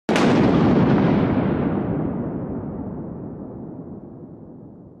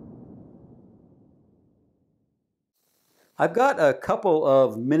I've got a couple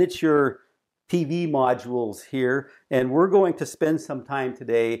of miniature PV modules here, and we're going to spend some time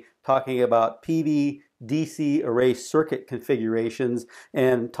today talking about PV DC array circuit configurations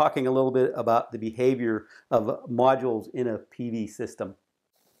and talking a little bit about the behavior of modules in a PV system.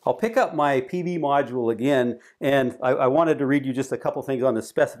 I'll pick up my PV module again, and I wanted to read you just a couple things on the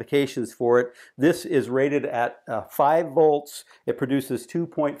specifications for it. This is rated at 5 volts. It produces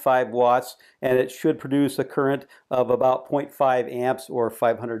 2.5 watts, and it should produce a current of about 0.5 amps or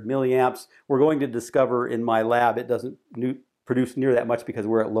 500 milliamps. We're going to discover in my lab it doesn't produce near that much because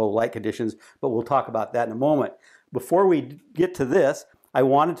we're at low light conditions, but we'll talk about that in a moment. Before we get to this, I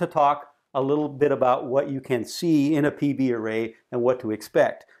wanted to talk a little bit about what you can see in a PV array and what to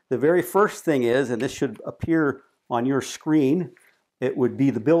expect. The very first thing is, and this should appear on your screen, it would be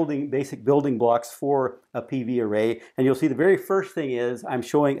the basic building blocks for a PV array. And you'll see the very first thing is I'm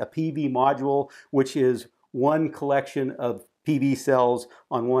showing a PV module, which is one collection of PV cells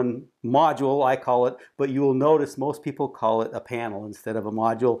on one module, I call it, but you will notice most people call it a panel instead of a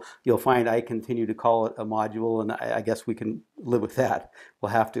module. You'll find I continue to call it a module, and I guess we can live with that.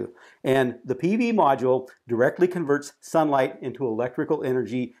 We'll have to. And the PV module directly converts sunlight into electrical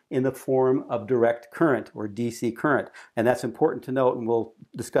energy in the form of direct current, or DC current. And that's important to note, and we'll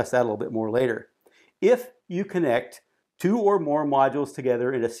discuss that a little bit more later. If you connect 2 or more modules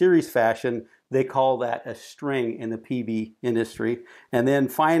together in a series fashion, they call that a string in the PV industry. And then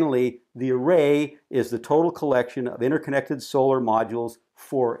finally, the array is the total collection of interconnected solar modules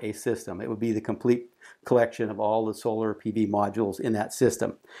for a system. It would be the complete collection of all the solar PV modules in that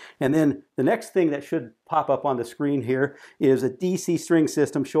system. And then the next thing that should pop up on the screen here is a DC string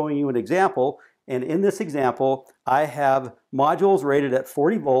system showing you an example. And in this example, I have modules rated at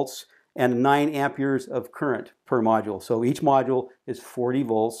 40 volts and 9 amperes of current per module. So each module is 40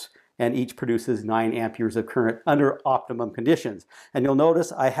 volts and each produces 9 amperes of current under optimum conditions. And you'll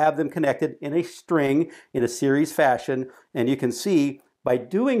notice I have them connected in a string in a series fashion, and you can see by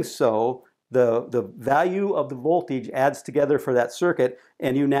doing so the value of the voltage adds together for that circuit,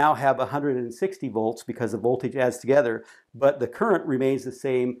 and you now have 160 volts because the voltage adds together, but the current remains the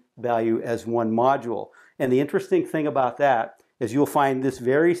same value as one module. And the interesting thing about that is you'll find this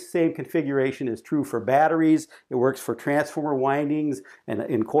very same configuration is true for batteries. It works for transformer windings and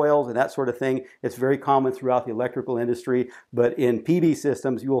in coils and that sort of thing. It's very common throughout the electrical industry, but in PV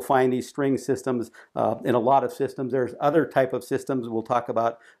systems, you will find these string systems in a lot of systems. There's other type of systems. We'll talk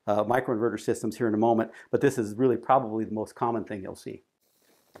about microinverter systems here in a moment, but this is really probably the most common thing you'll see.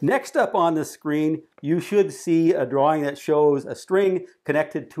 Next up on the screen, you should see a drawing that shows a string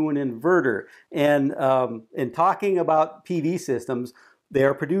connected to an inverter. And in talking about PV systems, they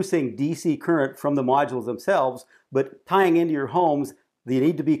are producing DC current from the modules themselves, but tying into your homes, they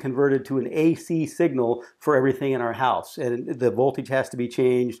need to be converted to an AC signal for everything in our house. And the voltage has to be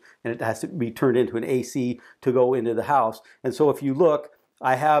changed, and it has to be turned into an AC to go into the house. And so if you look,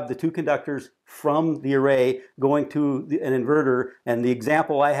 I have the 2 conductors from the array going to an inverter, and the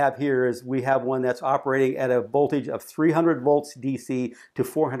example I have here is we have one that's operating at a voltage of 300 volts DC to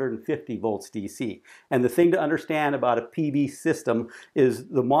 450 volts DC. And the thing to understand about a PV system is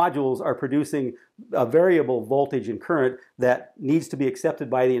the modules are producing a variable voltage and current that needs to be accepted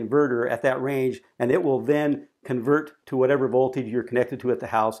by the inverter at that range, and it will then convert to whatever voltage you're connected to at the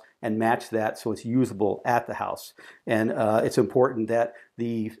house and match that so it's usable at the house. And it's important that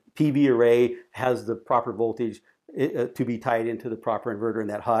the PV array has the proper voltage to be tied into the proper inverter, and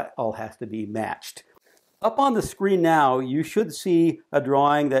that all has to be matched. Up on the screen now, you should see a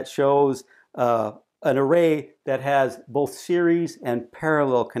drawing that shows an array that has both series and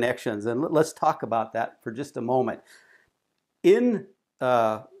parallel connections. And let's talk about that for just a moment. In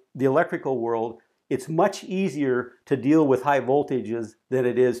the electrical world, it's much easier to deal with high voltages than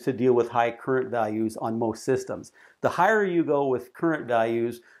it is to deal with high current values on most systems. The higher you go with current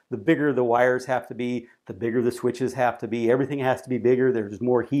values, the bigger the wires have to be, the bigger the switches have to be, everything has to be bigger, there's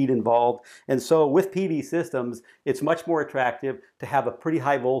more heat involved. And so with PV systems, it's much more attractive to have a pretty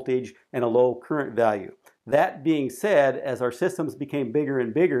high voltage and a low current value. That being said, as our systems became bigger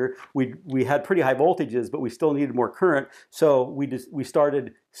and bigger, we had pretty high voltages, but we still needed more current. So we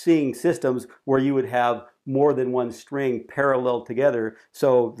started seeing systems where you would have more than one string parallel together.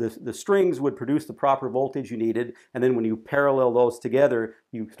 So the strings would produce the proper voltage you needed, and then when you parallel those together,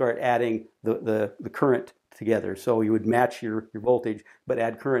 you start adding the current together. So you would match your voltage, but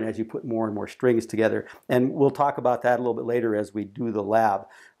add current as you put more and more strings together. And we'll talk about that a little bit later as we do the lab,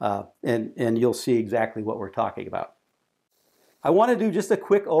 and you'll see exactly what we're talking about. I want to do just a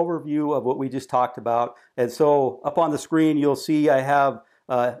quick overview of what we just talked about. And so up on the screen, you'll see I have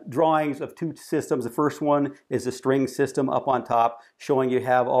drawings of two systems. The first one is a string system up on top, showing you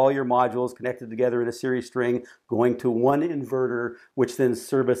have all your modules connected together in a series string going to one inverter, which then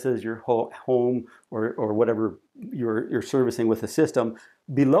services your home or whatever you're servicing with the system.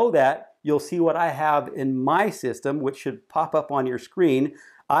 Below that, you'll see what I have in my system, which should pop up on your screen.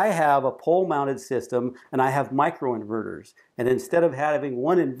 I have a pole-mounted system, and I have microinverters. And instead of having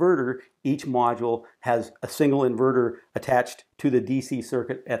one inverter, each module has a single inverter attached to the DC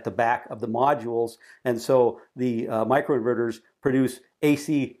circuit at the back of the modules. And so the microinverters produce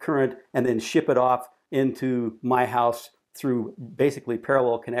AC current and then ship it off into my house through basically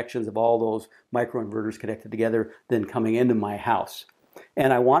parallel connections of all those microinverters connected together, then coming into my house.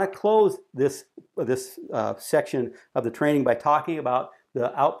 And I want to close this section of the training by talking about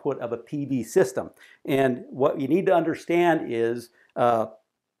the output of a PV system. And what you need to understand is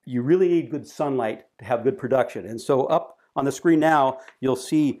you really need good sunlight to have good production. And so up on the screen now, you'll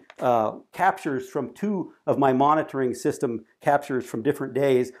see captures from two of my monitoring system captures from different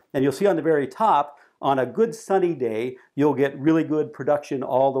days. And you'll see on the very top, on a good sunny day, you'll get really good production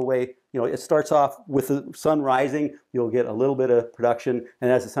all the way. It starts off with the sun rising, you'll get a little bit of production, and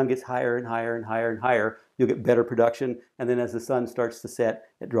as the sun gets higher and higher and higher and higher, you'll get better production, and then as the sun starts to set,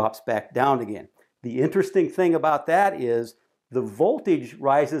 it drops back down again. The interesting thing about that is the voltage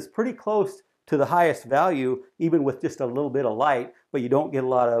rises pretty close to the highest value, even with just a little bit of light, but you don't get a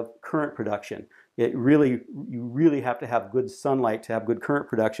lot of current production. You really have to have good sunlight to have good current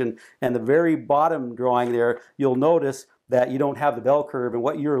production. And the very bottom drawing there, you'll notice that you don't have the bell curve, and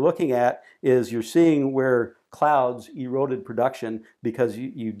what you're looking at is you're seeing where clouds eroded production because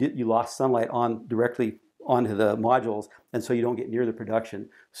you lost sunlight directly onto the modules, and so you don't get near the production.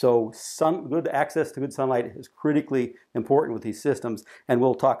 So good access to good sunlight is critically important with these systems, and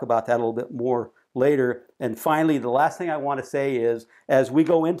we'll talk about that a little bit more later. And finally, the last thing I want to say is, as we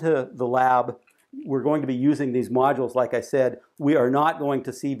go into the lab, we're going to be using these modules. Like I said, we are not going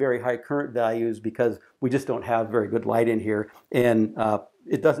to see very high current values because we just don't have very good light in here. And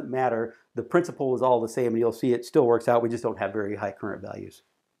it doesn't matter. The principle is all the same, and you'll see it still works out. We just don't have very high current values.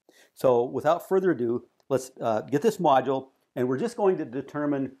 So without further ado, let's get this module, and we're just going to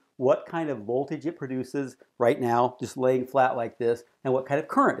determine what kind of voltage it produces right now, just laying flat like this, and what kind of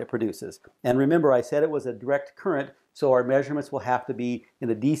current it produces. And remember, I said it was a direct current, so our measurements will have to be in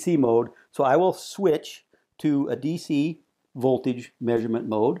the DC mode. So I will switch to a DC voltage measurement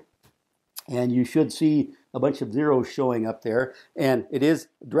mode, and you should see a bunch of zeros showing up there. And it is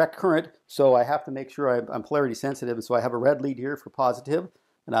direct current, so I have to make sure I'm polarity sensitive, and so I have a red lead here for positive,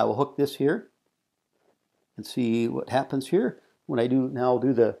 and I will hook this here and see what happens here when I do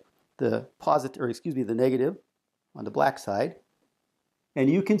the positive, or excuse me, the negative on the black side. And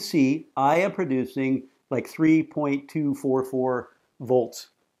you can see I am producing like 3.244 volts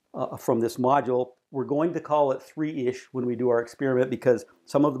from this module. We're going to call it 3-ish when we do our experiment because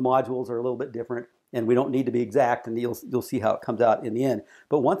some of the modules are a little bit different and we don't need to be exact, and you'll see how it comes out in the end.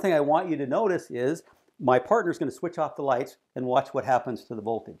 But one thing I want you to notice is my partner's going to switch off the lights and watch what happens to the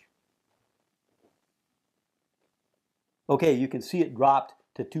voltage. Okay, you can see it dropped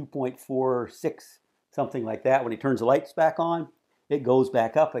to 2.46, something like that. When he turns the lights back on, it goes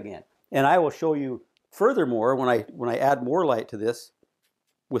back up again. And I will show you furthermore, when I add more light to this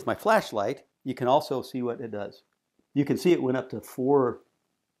with my flashlight, you can also see what it does. You can see it went up to 4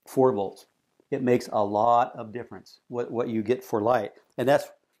 volts. It makes a lot of difference what you get for light. And that's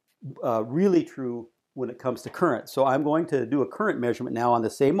really true when it comes to current. So I'm going to do a current measurement now on the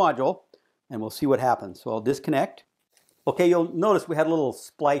same module, and we'll see what happens. So I'll disconnect. Okay, you'll notice we had a little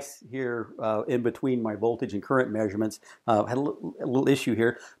splice here in between my voltage and current measurements. Had a little issue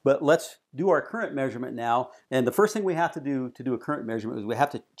here, but let's do our current measurement now. And the first thing we have to do a current measurement is we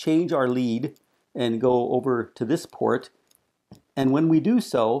have to change our lead and go over to this port. And when we do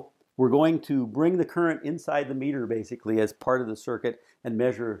so, we're going to bring the current inside the meter basically as part of the circuit and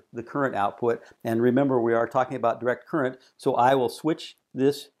measure the current output. And remember, we are talking about direct current, so I will switch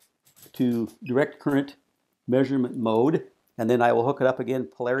this to direct current measurement mode, and then I will hook it up again,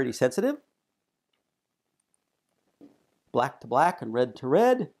 polarity sensitive, black to black and red to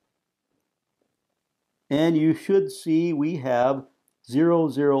red, and you should see we have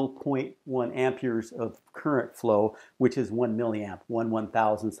 0.1 amperes of current flow, which is 1 milliamp,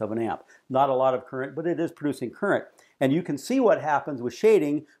 1/1000th of an amp. Not a lot of current, but it is producing current. And you can see what happens with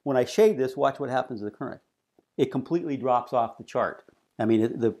shading. When I shade this, watch what happens to the current. It completely drops off the chart. I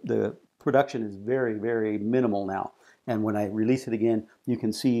mean, the production is very, very minimal now. And when I release it again, you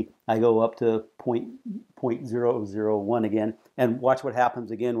can see I go up to 0.001 again. And watch what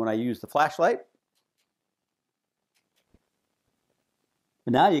happens again when I use the flashlight.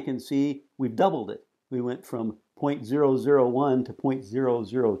 And now you can see we've doubled it. We went from 0.001 to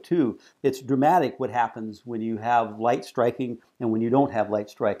 0.002. It's dramatic what happens when you have light striking and when you don't have light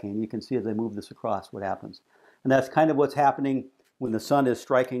striking. You can see as I move this across what happens. And that's kind of what's happening when the sun is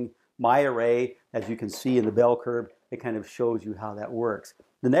striking my array. As you can see in the bell curve, it kind of shows you how that works.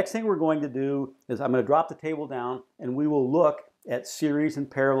 The next thing we're going to do is I'm going to drop the table down and we will look at series and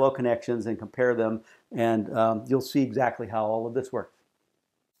parallel connections and compare them, and you'll see exactly how all of this works.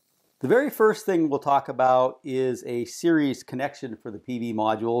 The very first thing we'll talk about is a series connection for the PV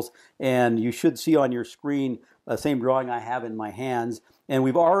modules, and you should see on your screen the same drawing I have in my hands, and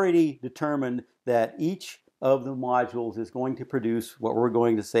we've already determined that each of the modules is going to produce what we're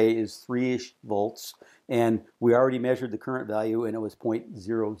going to say is 3-ish volts, and we already measured the current value and it was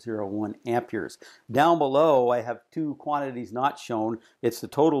 0.001 amperes. Down below I have two quantities not shown. It's the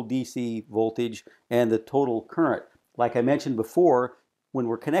total DC voltage and the total current. Like I mentioned before, when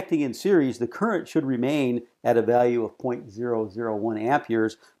we're connecting in series, the current should remain at a value of 0.001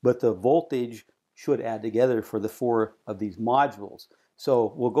 amperes, but the voltage should add together for the 4 of these modules.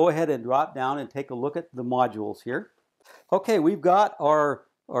 So we'll go ahead and drop down and take a look at the modules here. Okay, we've got our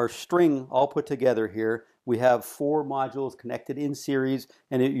string all put together here. We have 4 modules connected in series,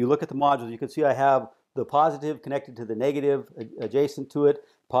 and if you look at the modules, you can see I have the positive connected to the negative adjacent to it,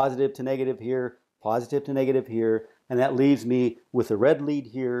 positive to negative here, positive to negative here, and that leaves me with a red lead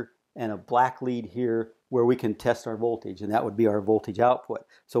here and a black lead here where we can test our voltage, and that would be our voltage output.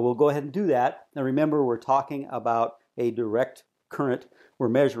 So we'll go ahead and do that. Now remember, we're talking about a direct current we're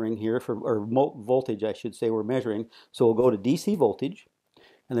measuring here, or voltage I should say we're measuring. So we'll go to DC voltage,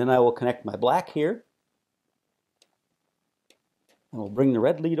 and then I will connect my black here, and we'll bring the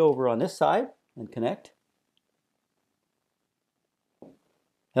red lead over on this side and connect.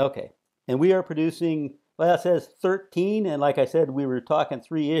 Okay, and we are producing, well, it says 13, and like I said, we were talking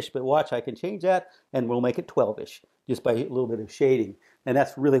 3-ish, but watch, I can change that, and we'll make it 12-ish, just by a little bit of shading. And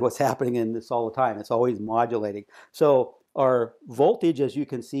that's really what's happening in this all the time. It's always modulating. So our voltage, as you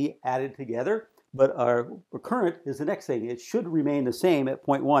can see, added together, but our current is the next thing. It should remain the same at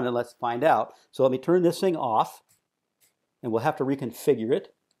 0.1, and let's find out. So let me turn this thing off, and we'll have to reconfigure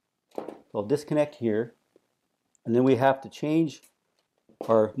it. So I'll disconnect here, and then we have to change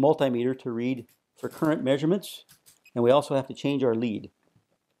our multimeter to read for current measurements, and we also have to change our lead. It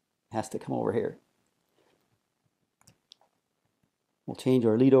has to come over here. We'll change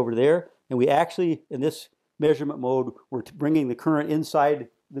our lead over there, and we actually, in this measurement mode, we're bringing the current inside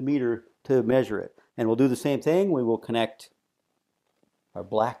the meter to measure it. And we'll do the same thing. We will connect our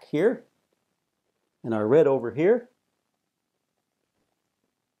black here and our red over here.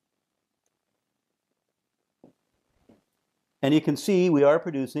 And you can see we are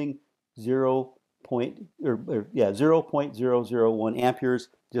producing 0.001 amperes,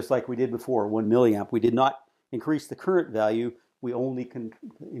 just like we did before, 1 milliamp. We did not increase the current value. We only can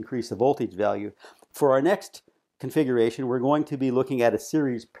increase the voltage value. For our next configuration, we're going to be looking at a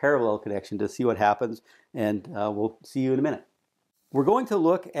series parallel connection to see what happens, and we'll see you in a minute. We're going to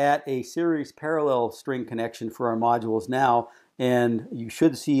look at a series parallel string connection for our modules now, and you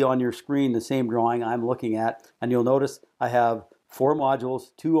should see on your screen the same drawing I'm looking at, and you'll notice I have 4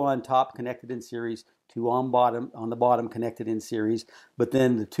 modules, 2 on top connected in series, 2 on the bottom connected in series, but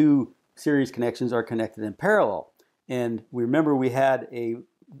then the 2 series connections are connected in parallel. And we remember we had a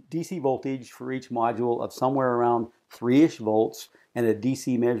DC voltage for each module of somewhere around 3-ish volts and a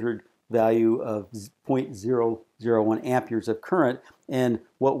DC measured value of 0.001 amperes of current. And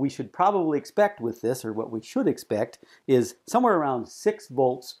what we should probably expect with this, or what we should expect, is somewhere around 6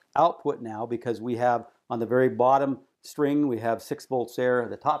 volts output now, because we have on the very bottom string we have 6 volts there,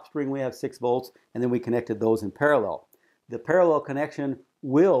 the top string we have 6 volts, and then we connected those in parallel. The parallel connection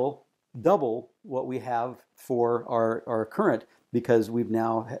will double what we have for our current, because we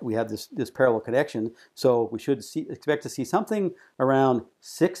have this parallel connection. So we should expect to see something around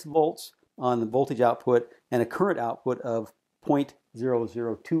 6 volts on the voltage output and a current output of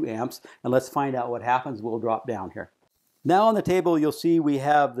 0.002 amps. And let's find out what happens. We'll drop down here. Now on the table you'll see we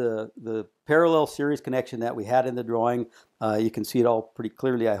have the parallel series connection that we had in the drawing. You can see it all pretty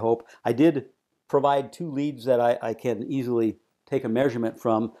clearly, I hope. I did provide 2 leads that I can easily take a measurement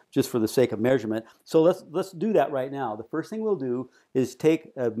from, just for the sake of measurement. So let's do that right now. The first thing we'll do is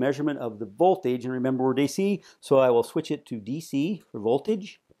take a measurement of the voltage, and remember we're DC, so I will switch it to DC for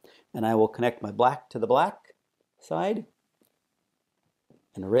voltage, and I will connect my black to the black side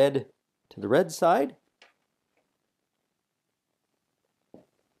and the red to the red side.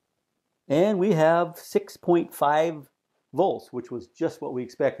 And we have 6.5 volts, which was just what we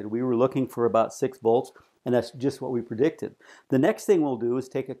expected. We were looking for about 6 volts, and that's just what we predicted. The next thing we'll do is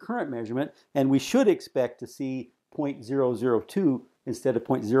take a current measurement, and we should expect to see 0.002 instead of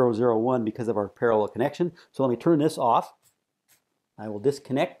 0.001 because of our parallel connection. So let me turn this off. I will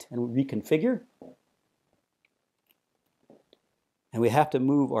disconnect and reconfigure. And we have to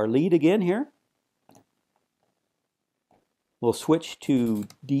move our lead again here. We'll switch to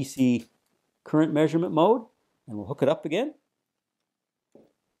DC current measurement mode, and we'll hook it up again.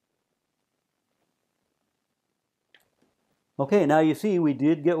 Okay, now you see we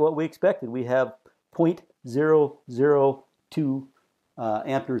did get what we expected. We have 0.002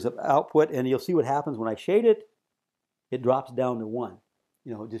 amperes of output, and you'll see what happens when I shade it. It drops down to 1.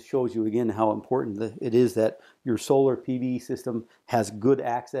 You know, it just shows you again how important it is that your solar PV system has good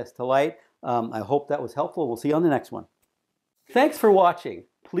access to light. I hope that was helpful. We'll see you on the next one. Thanks for watching.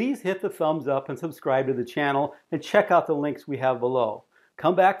 Please hit the thumbs up and subscribe to the channel, and check out the links we have below.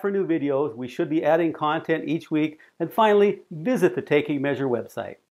 Come back for new videos. We should be adding content each week. And finally, visit the Taking Measure website.